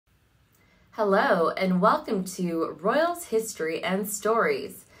Hello and welcome to Royals History and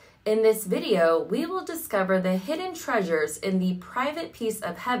Stories. In this video, we will discover the hidden treasures in the private piece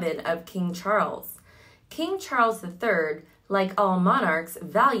of heaven of King Charles. King Charles III, like all monarchs,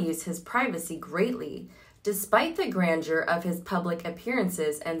 values his privacy greatly. Despite the grandeur of his public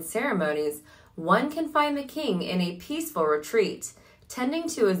appearances and ceremonies, one can find the king in a peaceful retreat, tending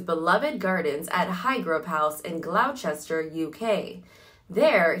to his beloved gardens at Highgrove House in Gloucestershire, UK.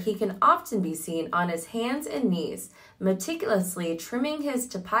 There, he can often be seen on his hands and knees, meticulously trimming his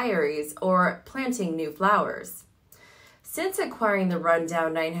topiaries or planting new flowers. Since acquiring the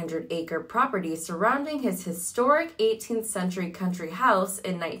rundown 900-acre property surrounding his historic 18th century country house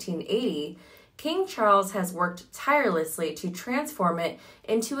in 1980, King Charles has worked tirelessly to transform it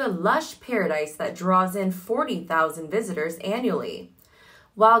into a lush paradise that draws in 40,000 visitors annually.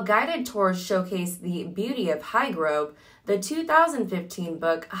 While guided tours showcase the beauty of Highgrove, the 2015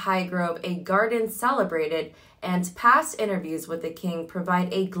 book Highgrove, A Garden Celebrated, and past interviews with the king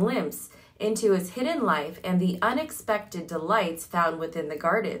provide a glimpse into his hidden life and the unexpected delights found within the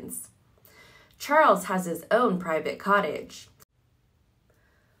gardens. Charles has his own private cottage.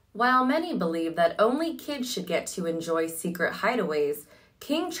 While many believe that only kids should get to enjoy secret hideaways,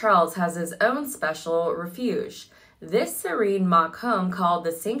 King Charles has his own special refuge. This serene mock home, called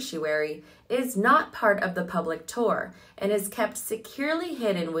the Sanctuary, is not part of the public tour and is kept securely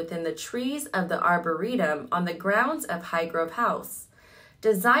hidden within the trees of the Arboretum on the grounds of Highgrove House.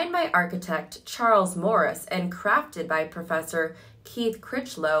 Designed by architect Charles Morris and crafted by Professor Keith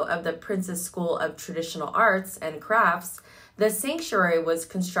Critchlow of the Prince's School of Traditional Arts and Crafts, the sanctuary was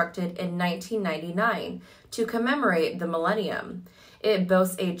constructed in 1999 to commemorate the millennium. It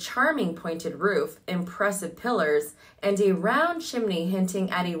boasts a charming pointed roof, impressive pillars, and a round chimney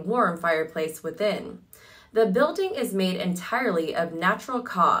hinting at a warm fireplace within. The building is made entirely of natural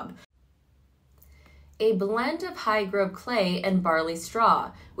cob, a blend of Highgrove clay and barley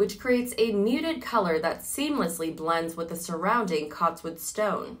straw, which creates a muted color that seamlessly blends with the surrounding cottonwood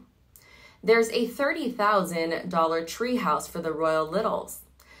stone. There's a $30,000 treehouse for the royal littles.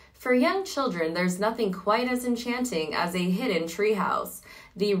 For young children, there's nothing quite as enchanting as a hidden treehouse.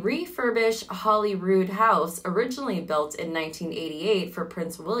 The refurbished Holyrood house, originally built in 1988 for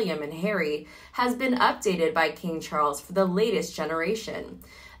Prince William and Harry, has been updated by King Charles for the latest generation.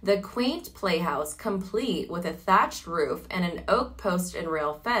 The quaint playhouse, complete with a thatched roof and an oak post and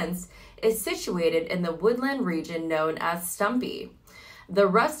rail fence, is situated in the woodland region known as Stumpy. The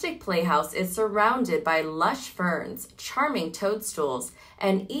rustic playhouse is surrounded by lush ferns, charming toadstools,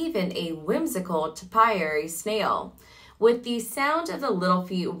 and even a whimsical topiary snail. With the sound of the little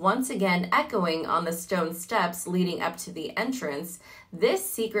feet once again echoing on the stone steps leading up to the entrance, this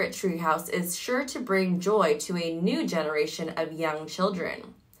secret treehouse is sure to bring joy to a new generation of young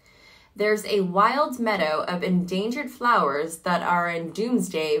children. There's a wild meadow of endangered flowers that are in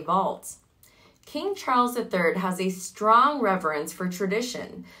Doomsday Vault. King Charles III has a strong reverence for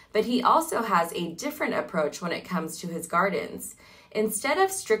tradition, but he also has a different approach when it comes to his gardens. Instead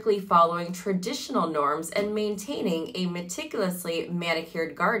of strictly following traditional norms and maintaining a meticulously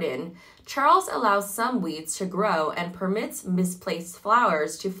manicured garden, Charles allows some weeds to grow and permits misplaced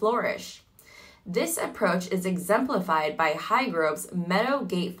flowers to flourish. This approach is exemplified by Highgrove's Meadow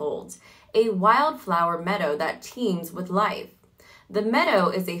Gatefold, a wildflower meadow that teems with life. The meadow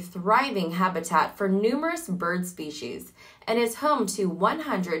is a thriving habitat for numerous bird species and is home to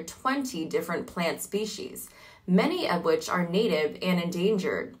 120 different plant species, many of which are native and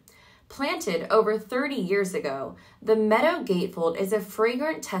endangered. Planted over 30 years ago, the meadow gatefold is a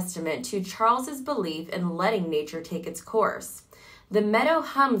fragrant testament to Charles's belief in letting nature take its course. The meadow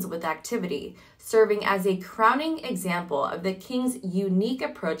hums with activity, serving as a crowning example of the king's unique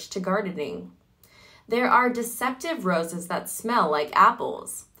approach to gardening. There are deceptive roses that smell like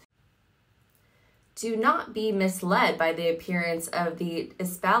apples. Do not be misled by the appearance of the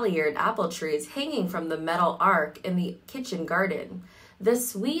espaliered apple trees hanging from the metal arch in the kitchen garden. The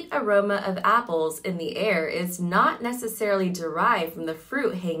sweet aroma of apples in the air is not necessarily derived from the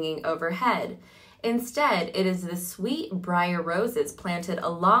fruit hanging overhead. Instead, it is the sweet briar roses planted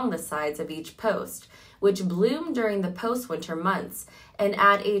along the sides of each post, which bloom during the post-winter months and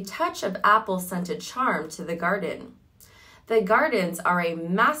add a touch of apple-scented charm to the garden. The gardens are a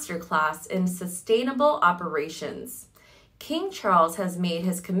masterclass in sustainable operations. King Charles has made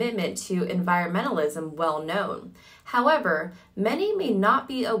his commitment to environmentalism well known. However, many may not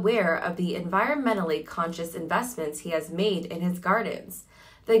be aware of the environmentally conscious investments he has made in his gardens.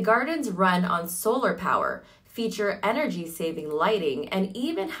 The gardens run on solar power, feature energy-saving lighting, and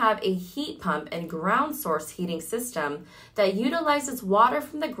even have a heat pump and ground source heating system that utilizes water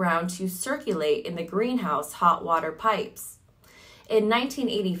from the ground to circulate in the greenhouse hot water pipes. In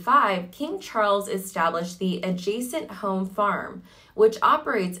 1985, King Charles established the Adjacent Home Farm, which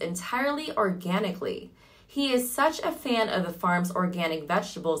operates entirely organically. He is such a fan of the farm's organic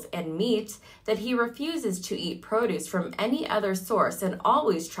vegetables and meat that he refuses to eat produce from any other source and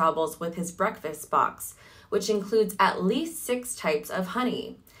always travels with his breakfast box, which includes at least 6 types of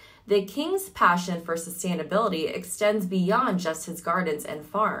honey. The king's passion for sustainability extends beyond just his gardens and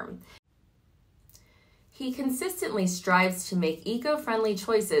farm. He consistently strives to make eco-friendly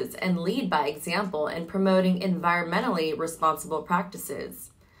choices and lead by example in promoting environmentally responsible practices.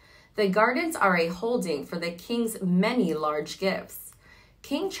 The gardens are a holding for the king's many large gifts.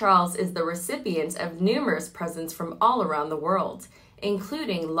 King Charles is the recipient of numerous presents from all around the world,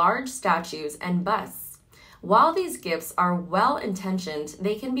 including large statues and busts. While these gifts are well-intentioned,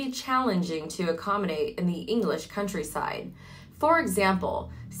 they can be challenging to accommodate in the English countryside. For example,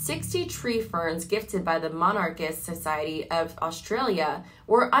 60 tree ferns gifted by the Monarchs Society of Australia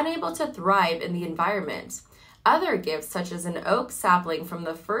were unable to thrive in the environment. Other gifts, such as an oak sapling from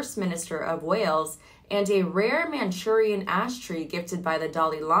the First Minister of Wales and a rare Manchurian ash tree gifted by the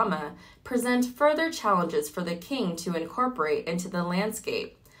Dalai Lama, present further challenges for the king to incorporate into the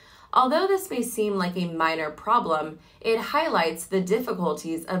landscape. Although this may seem like a minor problem, it highlights the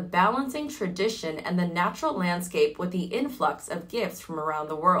difficulties of balancing tradition and the natural landscape with the influx of gifts from around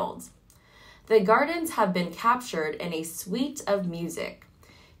the world. The gardens have been captured in a suite of music.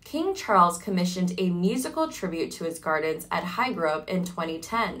 King Charles commissioned a musical tribute to his gardens at Highgrove in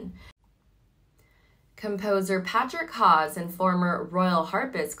 2010. Composer Patrick Hawes and former royal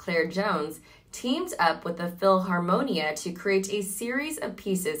harpist Claire Jones teamed up with the Philharmonia to create a series of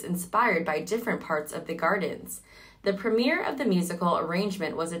pieces inspired by different parts of the gardens. The premiere of the musical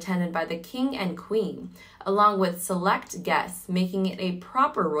arrangement was attended by the King and Queen, along with select guests, making it a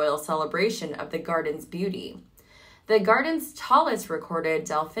proper royal celebration of the garden's beauty. The garden's tallest recorded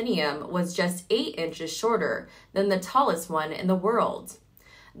delphinium was just 8 inches shorter than the tallest one in the world.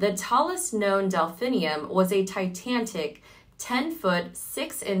 The tallest known delphinium was a titanic 10-foot,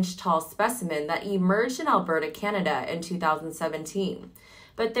 6-inch tall specimen that emerged in Alberta, Canada in 2017.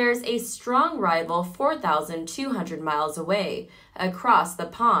 But there's a strong rival 4,200 miles away, across the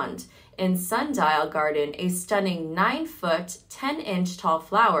pond, in Sundial Garden, a stunning 9-foot, 10-inch tall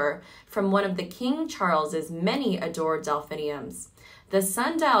flower from one of the King Charles's many adored delphiniums. The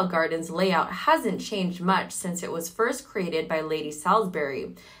Sundial Garden's layout hasn't changed much since it was first created by Lady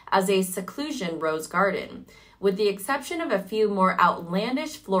Salisbury as a seclusion rose garden, with the exception of a few more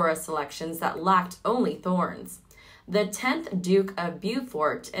outlandish flora selections that lacked only thorns. The 10th Duke of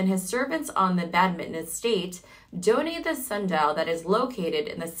Beaufort and his servants on the Badminton estate donated the sundial that is located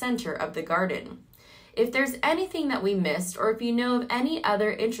in the center of the garden. If there's anything that we missed, or if you know of any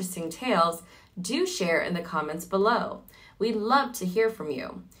other interesting tales, do share in the comments below. We'd love to hear from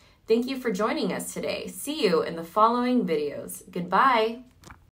you. Thank you for joining us today. See you in the following videos. Goodbye.